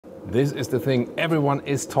This is the thing everyone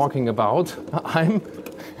is talking about. I'm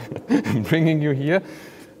bringing you here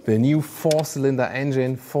the new 4-cylinder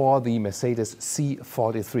engine for the Mercedes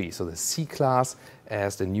C43. So the C-Class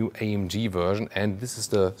as the new AMG version. And this is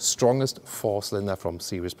the strongest 4-cylinder from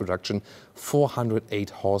series production. 408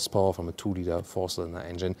 horsepower from a 2-liter 4-cylinder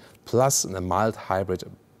engine, plus a mild hybrid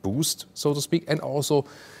boost, so to speak, and also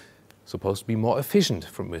supposed to be more efficient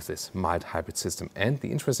with this mild hybrid system. And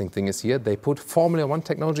the interesting thing is here, they put Formula One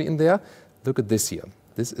technology in there. Look at this here.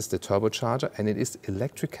 This is the turbocharger and it is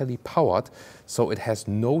electrically powered, so it has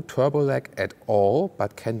no turbo lag at all,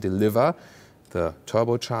 but can deliver the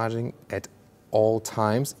turbocharging at all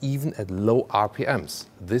times, even at low RPMs.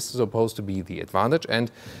 This is supposed to be the advantage,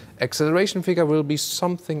 and acceleration figure will be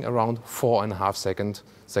something around 4.5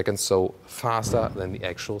 seconds, so faster than the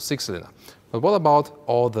actual 6-cylinder. But what about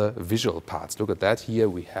all the visual parts? Look at that. Here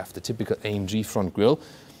we have the typical AMG front grille,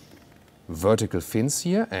 vertical fins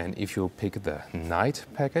here, and if you pick the night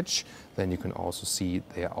package, then you can also see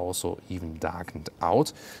they are also even darkened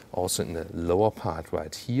out, also in the lower part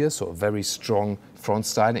right here. So a very strong front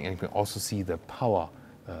styling, and you can also see the power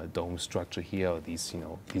dome structure here, or these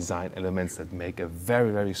design elements that make a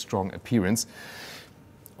very, very strong appearance.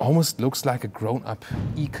 Almost looks like a grown-up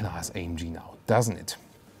E-Class AMG now, doesn't it?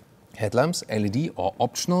 Headlamps, LED or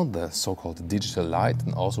optional, the so-called digital light,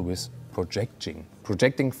 and also with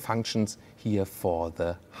projecting functions here for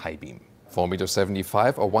the high beam. 4.75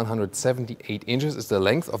 meters or 178 inches is the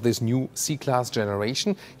length of this new C-Class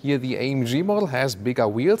generation. Here the AMG model has bigger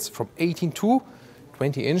wheels from 18 to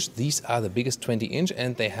 20 inch. These are the biggest 20 inch,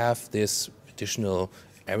 and they have this additional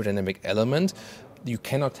aerodynamic element. You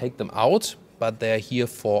cannot take them out, but they're here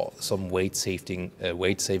for some weight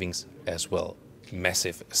savings as well.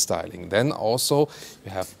 Massive styling. Then also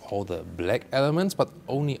you have all the black elements, but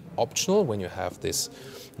only optional. When you have this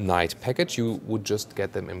night package, you would just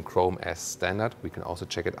get them in chrome as standard. We can also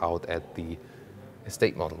check it out at the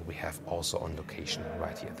estate model we have also on location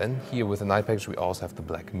right here. Then here with the night package we also have the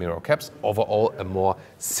black mirror caps. Overall a more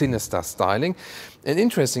sinister styling. And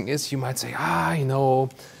interesting is, you might say,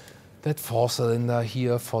 that 4-cylinder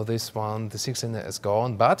here for this one, the 6-cylinder is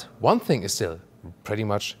gone, but one thing is still pretty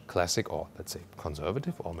much classic, or let's say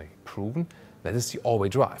conservative, or maybe proven. That is the all-wheel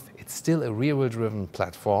drive. It's still a rear-wheel driven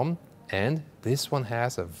platform, and this one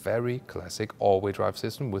has a very classic all-wheel drive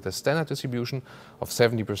system with a standard distribution of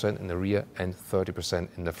 70% in the rear and 30%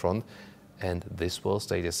 in the front. And this will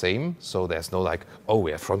stay the same, so there's no like, oh, we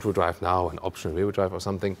have front-wheel drive now and optional rear-wheel drive or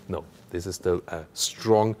something. No, this is still a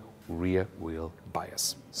strong rear wheel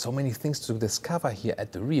bias. So many things to discover here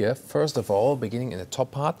at the rear. First of all, beginning in the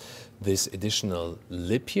top part, this additional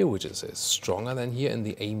lip here, which is stronger than here in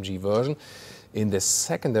the AMG version. In the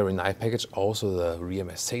secondary night package, also the rear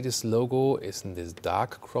Mercedes logo is in this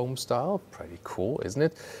dark chrome style. Pretty cool, isn't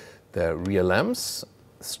it? The rear lamps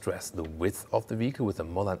stress the width of the vehicle with a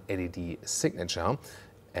modern LED signature.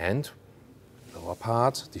 And lower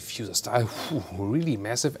part, diffuser style, really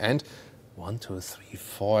massive. And 1, 2, 3,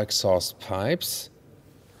 4 exhaust pipes.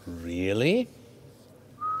 Really?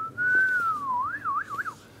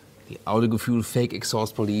 The Autogefuehl fake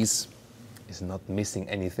exhaust police is not missing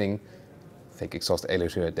anything. Fake exhaust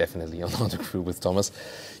aerator definitely on Autogefuehl with Thomas.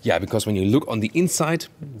 Yeah, because when you look on the inside,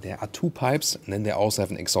 there are 2 pipes, and then they also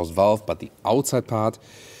have an exhaust valve, but the outside part,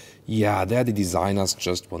 yeah, there the designers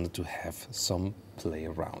just wanted to have some play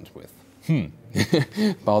around with.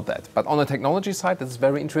 About that. But on the technology side, that's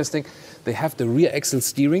very interesting. They have the rear axle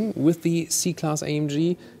steering with the C-Class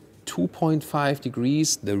AMG, 2.5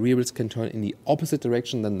 degrees. The rear wheels can turn in the opposite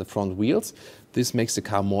direction than the front wheels. This makes the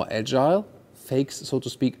car more agile, fakes, so to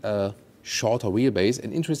speak, a shorter wheelbase.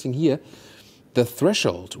 And interesting here, the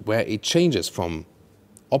threshold where it changes from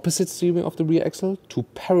opposite steering of the rear axle to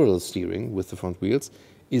parallel steering with the front wheels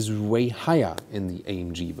is way higher in the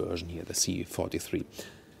AMG version here, the C43.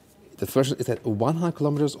 The threshold is at 100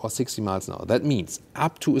 kilometers or 60 miles an hour. That means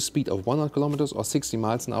up to a speed of 100 kilometers or 60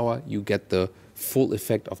 miles an hour, you get the full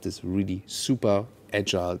effect of this really super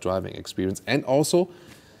agile driving experience, and also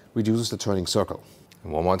reduces the turning circle.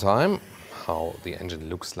 And one more time, how the engine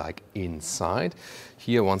looks like inside.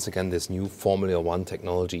 Here, once again, this new Formula One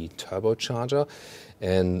technology turbocharger.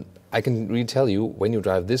 And I can really tell you, when you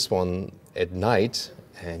drive this one at night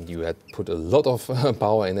and you had put a lot of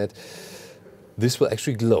power in it, this will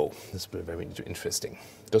actually glow. This will be very interesting,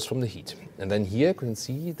 just from the heat. And then here you can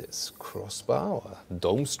see this crossbar or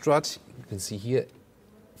dome strut. You can see here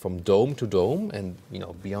from dome to dome, and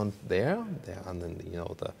beyond there are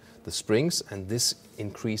the springs, and this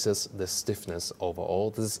increases the stiffness overall.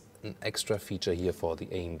 This is an extra feature here for the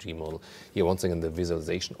AMG model. Here once again the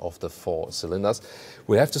visualization of the 4 cylinders.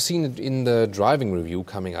 We have to see in the driving review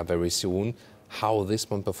coming up very soon how this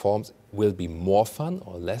one performs. Will be more fun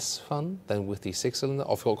or less fun than with the 6-cylinder.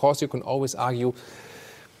 Of course, you can always argue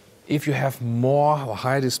if you have more or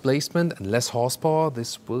higher displacement and less horsepower,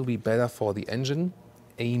 this will be better for the engine.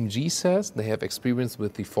 AMG says they have experience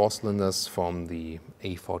with the 4 cylinders from the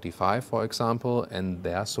A45, for example, and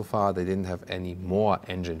there so far they didn't have any more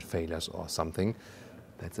engine failures or something.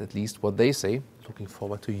 That's at least what they say. Looking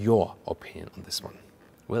forward to your opinion on this one.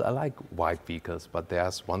 Well, I like white vehicles, but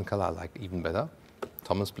there's one color I like even better,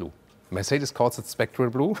 Thomas Blue. Mercedes calls it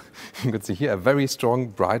spectral blue. You can see here a very strong,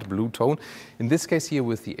 bright blue tone. In this case here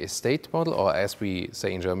with the estate model, or as we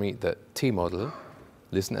say in Germany, the T-model.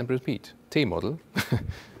 Listen and repeat. T-model.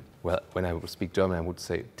 Well, when I speak German, I would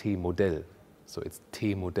say T-Modell. So it's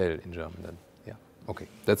T-Modell in German then. Yeah, okay.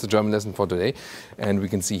 That's the German lesson for today. And we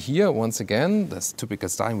can see here, once again, that's typical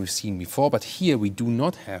styling we've seen before, but here we do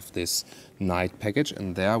not have this night package,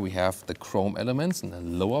 and there we have the chrome elements in the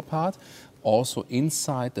lower part. Also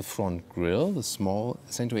inside the front grille, the small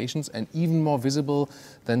accentuations, and even more visible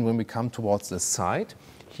than when we come towards the side.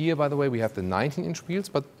 Here, by the way, we have the 19-inch wheels,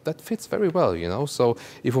 but that fits very well, So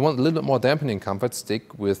if we want a little bit more dampening comfort,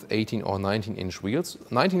 stick with 18 or 19-inch wheels.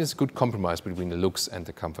 19 is a good compromise between the looks and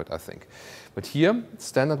the comfort, I think. But here,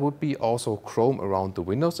 standard would be also chrome around the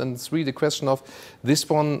windows, and it's really the question of this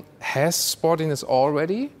one has sportiness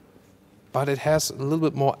already, but it has a little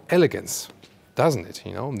bit more elegance, doesn't it?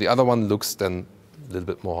 The other one looks then a little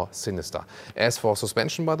bit more sinister. As for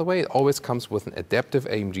suspension, by the way, it always comes with an adaptive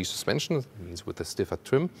AMG suspension. It means with a stiffer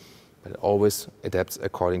trim, but it always adapts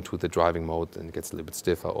according to the driving mode, and it gets a little bit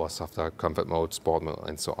stiffer or softer, comfort mode, sport mode,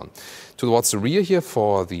 and so on. Towards the rear here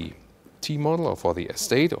for the T model or for the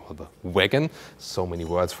estate or the wagon, so many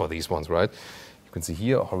words for these ones, right? You can see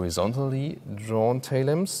here horizontally drawn tail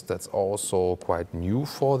lamps. That's also quite new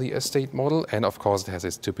for the estate model. And of course it has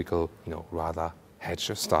its typical, rather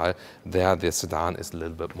hatch style. There the sedan is a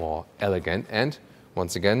little bit more elegant. And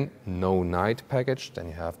once again, no night package. Then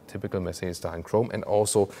you have typical Mercedes style in chrome, and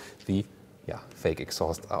also the fake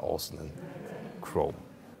exhaust are also in chrome.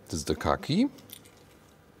 This is the car key.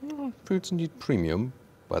 Feels indeed premium,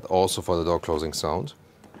 but also for the door closing sound.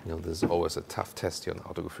 This is always a tough test here on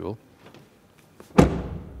Autogefuehl.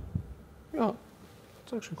 Yeah,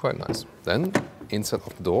 it's actually quite nice. Then, inside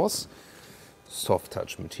of the doors, soft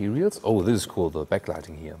touch materials. Oh, this is cool, the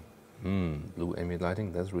backlighting here. Blue ambient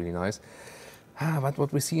lighting, that's really nice. But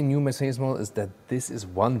what we see in new Mercedes model is that this is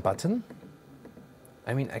one button.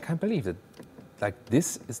 I mean, I can't believe it. Like,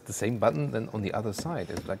 this is the same button than on the other side.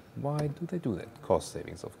 It's like, why do they do that? Cost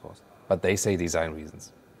savings, of course. But they say design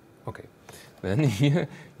reasons. Okay. Then here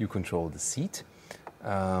you control the seat.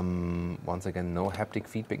 Once again, no haptic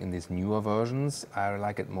feedback in these newer versions. I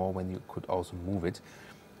like it more when you could also move it.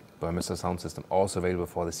 Burmester sound system, also available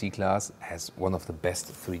for the C-Class, has one of the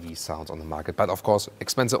best 3D sounds on the market. But of course,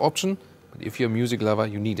 expensive option. But if you're a music lover,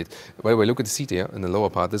 you need it. By the way, look at the seat here in the lower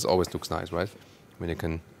part. This always looks nice, right? I mean,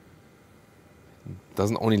 it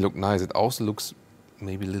doesn't only look nice, it also looks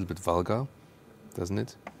maybe a little bit vulgar, doesn't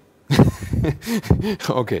it?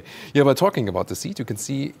 Okay, yeah, but talking about the seat, you can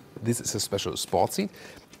see this is a special sport seat.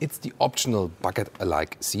 It's the optional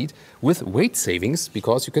bucket-alike seat with weight savings,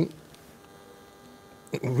 because you can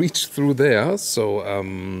reach through there. So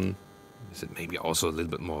is it maybe also a little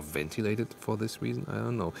bit more ventilated for this reason? I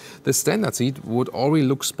don't know. The standard seat would already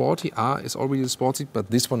look sporty. Is already a sport seat, but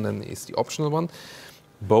this one then is the optional one.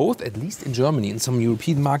 Both, at least in Germany, in some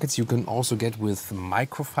European markets, you can also get with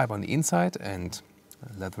microfiber on the inside and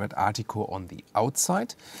leatherette Artico on the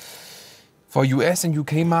outside. For US and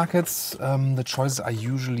UK markets, the choices are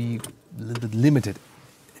usually a little bit limited,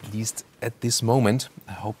 at least at this moment.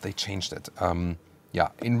 I hope they change that. Yeah,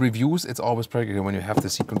 in reviews, it's always practical when you have the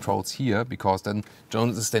seat controls here, because then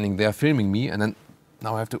Jonas is standing there filming me, and then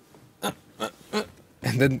now I have to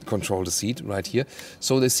and then control the seat right here.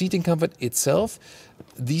 So the seating comfort itself,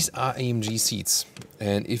 these are AMG seats.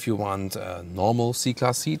 And if you want a normal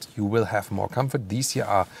C-Class seat, you will have more comfort. These here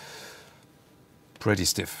are pretty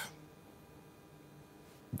stiff.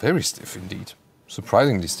 Very stiff indeed.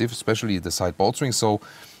 Surprisingly stiff, especially the side bolstering. So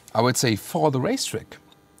I would say for the racetrack,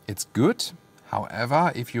 it's good.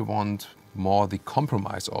 However, if you want more the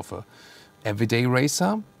compromise of a everyday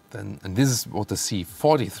racer, then, and this is what the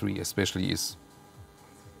C43 especially is.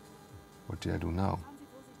 What did I do now?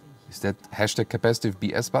 Is that hashtag capacitive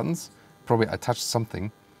BS buttons? Probably I touched something.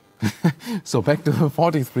 So back to the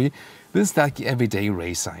 43. This is like the everyday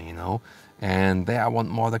racer, you know. And there I want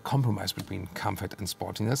more the compromise between comfort and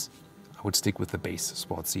sportiness. I would stick with the base.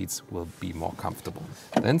 Sport seats will be more comfortable.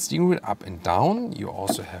 Then steering wheel up and down. You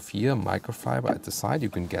also have here microfiber at the side. You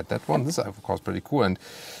can get that one. This is of course pretty cool. And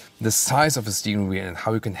the size of the steering wheel and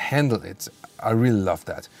how you can handle it, I really love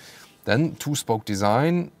that. Then two-spoke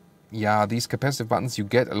design. Yeah, these capacitive buttons you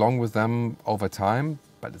get along with them over time,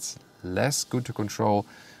 but it's less good to control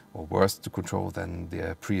or worse to control than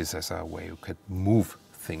the predecessor where you could move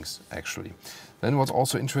things actually. Then what's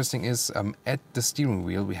also interesting is at the steering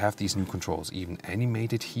wheel we have these new controls, even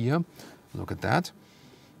animated here. Look at that.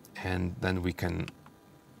 And then we can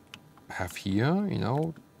have here, you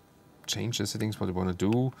know, change the settings, what you want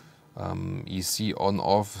to do. EC on,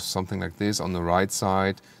 off, something like this on the right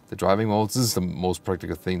side. The driving modes, this is the most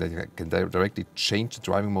practical thing, that you can directly change the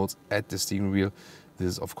driving modes at the steering wheel. This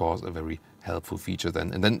is of course a very helpful feature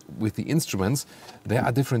then. And then with the instruments, there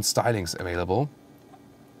are different stylings available.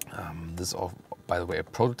 This is, by the way, a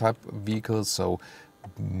prototype vehicle, so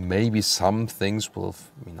maybe some things will,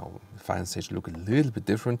 you know, final stage look a little bit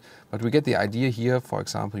different, but we get the idea here. For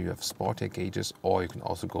example, you have sportier gauges, or you can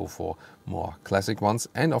also go for more classic ones.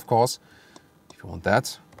 And of course, if you want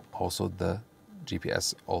that, also the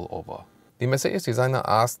GPS all over. The Mercedes designer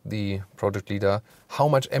asked the project leader, how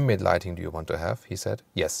much ambient lighting do you want to have? He said,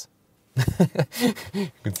 yes.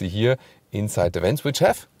 You can see here inside the vents, which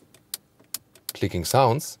have clicking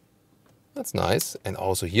sounds. That's nice. And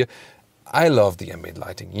also here, I love the ambient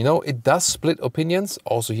lighting. You know, it does split opinions,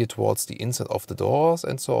 also here towards the inside of the doors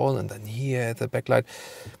and so on. And then here at the backlight,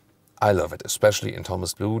 I love it, especially in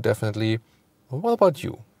Thomas Blue, definitely. Well, what about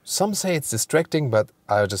you? Some say it's distracting, but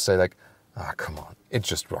I would just say like, ah, come on, it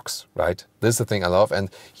just rocks, right? This is the thing I love. And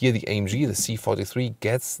here the AMG, the C43,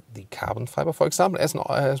 gets the carbon fiber, for example, as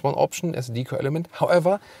one option, as a deco element.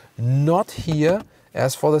 However, not here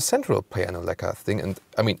as for the central piano lacquer thing. And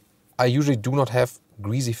I mean, I usually do not have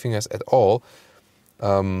greasy fingers at all,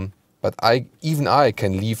 but even I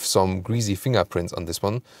can leave some greasy fingerprints on this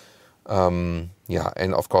one. Yeah,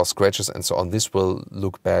 and of course scratches and so on. This will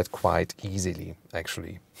look bad quite easily,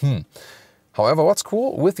 actually. However, what's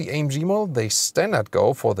cool, with the AMG model, they standard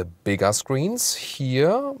go for the bigger screens.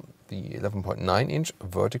 Here, the 11.9 inch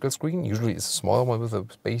vertical screen, usually it's a smaller one with a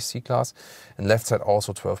base C-Class, and left side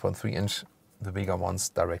also 12.3 inch. The bigger ones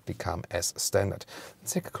directly come as standard.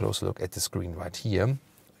 Let's take a closer look at the screen right here.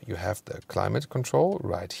 You have the climate control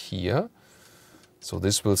right here. So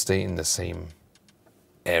this will stay in the same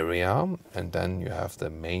area. And then you have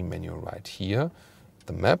the main menu right here.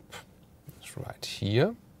 The map is right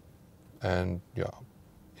here. And yeah,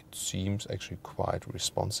 it seems actually quite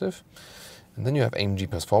responsive. And then you have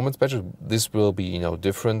AMG Performance Badges. This will be, you know,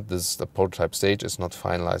 different. This is the prototype stage, it's not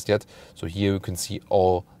finalized yet. So here you can see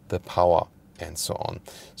all the power and so on.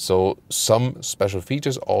 So some special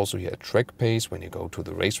features also here, track pace. When you go to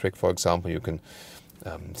the racetrack, for example, you can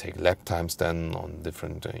take lap times then on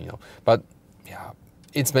different, you know. But yeah,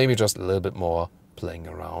 it's maybe just a little bit more playing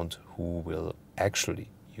around who will actually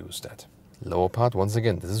use that. Lower part, once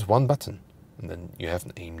again, this is one button. And then you have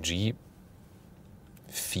an AMG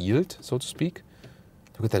field, so to speak.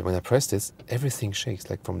 Look at that, when I press this, everything shakes,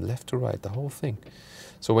 like from left to right, the whole thing.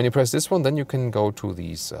 So when you press this one, then you can go to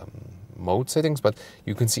these mode settings, but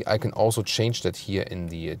you can see I can also change that here in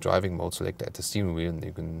the driving mode selector at the steering wheel, and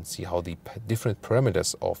you can see how the different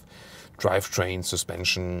parameters of drivetrain,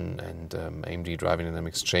 suspension, and AMG driving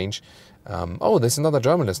dynamics change. Oh, there's another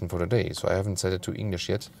German lesson for today, so I haven't set it to English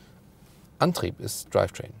yet. Antrieb is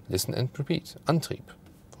drivetrain. Listen and repeat. Antrieb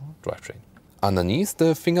for drivetrain. Underneath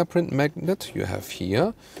the fingerprint magnet, you have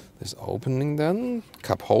here this opening then,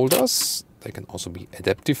 cup holders. They can also be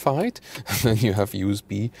adaptified. Then you have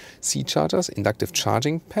USB-C chargers, inductive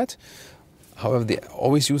charging pad. However, they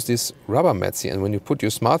always use this rubber mats here, and when you put your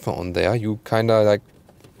smartphone on there, you kind of like,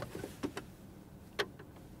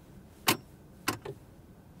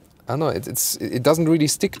 I don't know, it doesn't really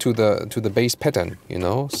stick to the base pattern, you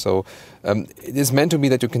know. So it is meant to be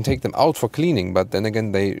that you can take them out for cleaning, but then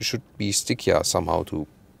again, they should be stickier somehow to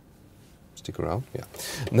stick around. Yeah.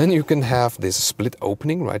 And then you can have this split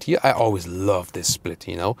opening right here. I always love this split,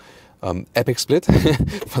 you know. Epic split,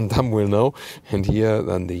 Van Damme will know. And here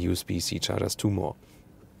then the USB-C chargers, 2 more.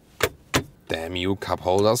 Damn you, cup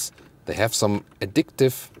holders. They have some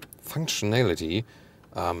addictive functionality.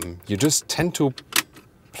 You just tend to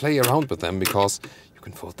play around with them because you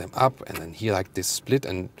can fold them up, and then here like this split,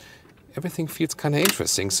 and everything feels kind of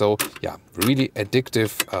interesting. So yeah, really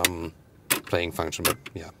addictive playing function, but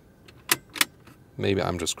yeah, maybe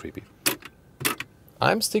I'm just creepy.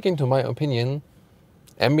 I'm sticking to my opinion.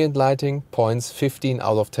 Ambient lighting points 15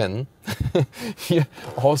 out of 10. Here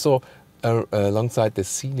also alongside the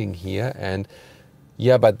ceiling here, and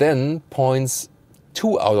yeah, but then points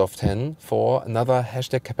 2 out of 10 for another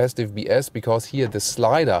hashtag capacitive BS, because here the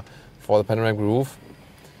slider for the panoramic roof,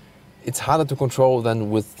 it's harder to control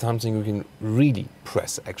than with something you can really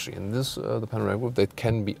press actually. And this, the panoramic roof, that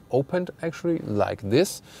can be opened actually like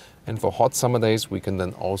this. And for hot summer days, we can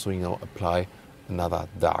then also, apply another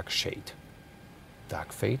dark shade.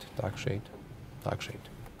 Dark fade, dark shade, dark shade.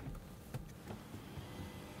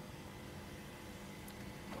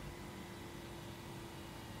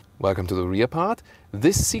 Welcome to the rear part.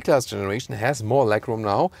 This C-Class generation has more legroom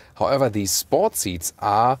now. However, these sport seats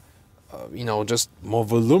are, just more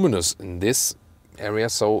voluminous in this area.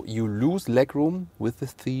 So you lose legroom with the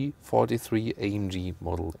C43 AMG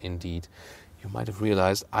model indeed. You might have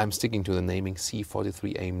realized I'm sticking to the naming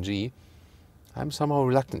C43 AMG. I'm somehow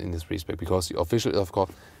reluctant in this respect because the official is of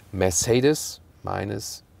course Mercedes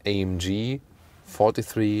minus AMG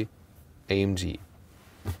 43 AMG.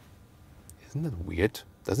 Isn't that weird?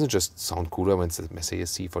 Doesn't it just sound cooler when it says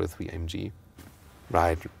Mercedes C43 AMG?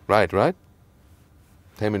 Right?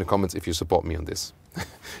 Tell me in the comments if you support me on this.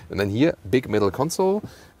 And then here, big middle console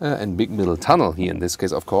and big middle tunnel here in this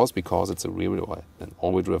case, of course, because it's a rear-wheel or an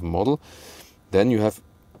all-wheel driven model. Then you have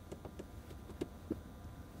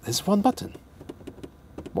this one button.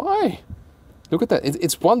 Why? Look at that.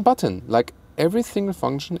 It's one button. Like every single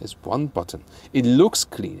function is one button. It looks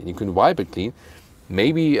clean and you can wipe it clean.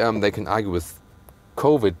 Maybe they can argue with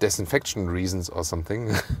COVID disinfection reasons or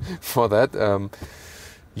something for that.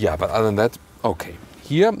 Yeah, but other than that, okay.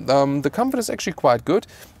 Here, the comfort is actually quite good.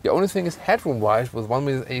 The only thing is headroom-wise, with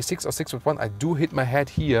 1m86 or 6'1", I do hit my head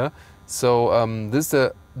here. So this is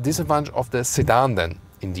the disadvantage of the sedan then,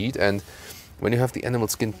 indeed. And when you have the animal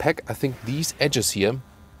skin pack, I think these edges here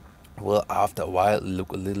will, after a while,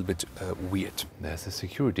 look a little bit weird. There's a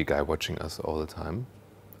security guy watching us all the time.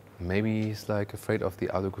 Maybe he's like afraid of the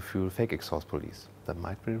Autogefuehl fake exhaust police. That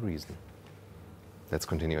might be the reason. Let's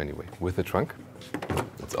continue anyway with the trunk.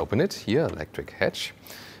 Let's open it. Here, electric hatch.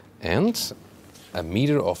 And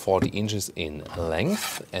 1.40 meters in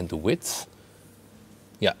length, and the width,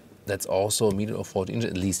 yeah, that's also 1.40 meters,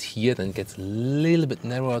 at least here. Then it gets a little bit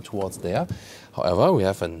narrower towards there. However, we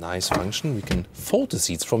have a nice function. We can fold the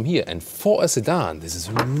seats from here. And for a sedan, this is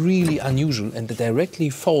really unusual, and they directly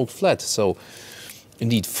fold flat. So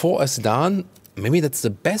indeed, for a sedan, maybe that's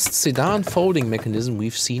the best sedan folding mechanism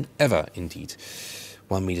we've seen ever, indeed.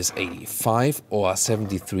 1.85 meters or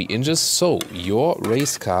 73 inches. So your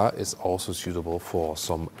race car is also suitable for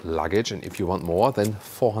some luggage. And if you want more than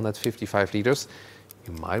 455 liters,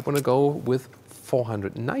 you might want to go with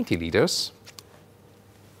 490 liters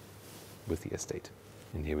with the Estate.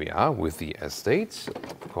 And here we are with the Estate.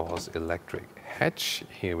 Of course, electric hatch.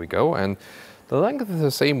 Here we go. And the length is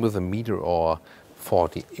the same with 1 meter or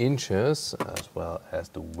 40 inches, as well as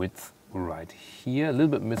the width right here. A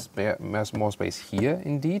little bit more space here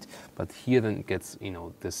indeed, but here then it gets,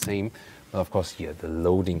 the same. But of course here, the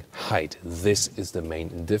loading height. This is the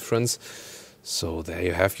main difference. So there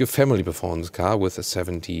you have your family performance car with a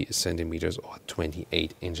 70 centimeters or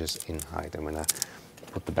 28 inches in height. And when I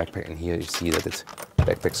put the backpack in here, you see that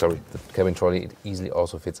the cabin trolley, it easily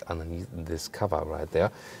also fits underneath this cover right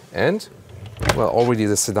there. And well, already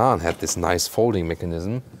the sedan had this nice folding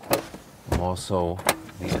mechanism. More so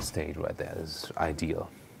the Estate right there is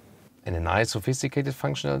ideal. And a nice sophisticated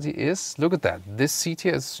functionality is, look at that. This seat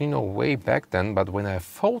here is, way back then, but when I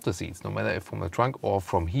fold the seats, no matter if from the trunk or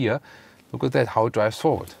from here, look at that, how it drives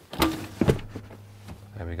forward.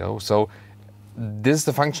 There we go. So this is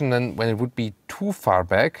the function then when it would be too far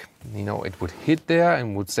back, it would hit there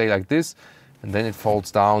and would stay like this, and then it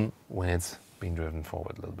folds down when it's being driven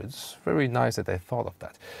forward a little bit. It's very nice that they thought of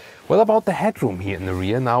that. What about the headroom here in the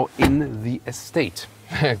rear now in the Estate?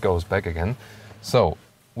 It goes back again. So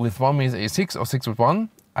with 1.86 or 6'1",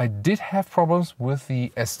 I did have problems with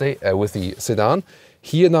the Estate, with the sedan.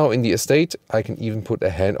 Here now in the Estate, I can even put a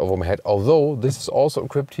hand over my head, although this is also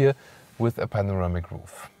equipped here with a panoramic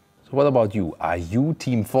roof. So what about you? Are you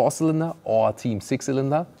team 4-cylinder or team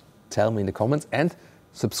 6-cylinder? Tell me in the comments, and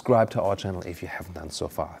subscribe to our channel if you haven't done so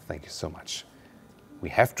far. Thank you so much. We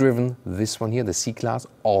have driven this one here, the C-Class,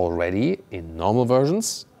 already in normal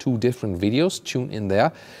versions. 2 different videos, tune in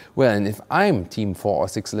there. Well, and if I'm team 4 or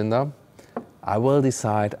 6-cylinder, I will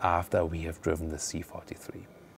decide after we have driven the C43.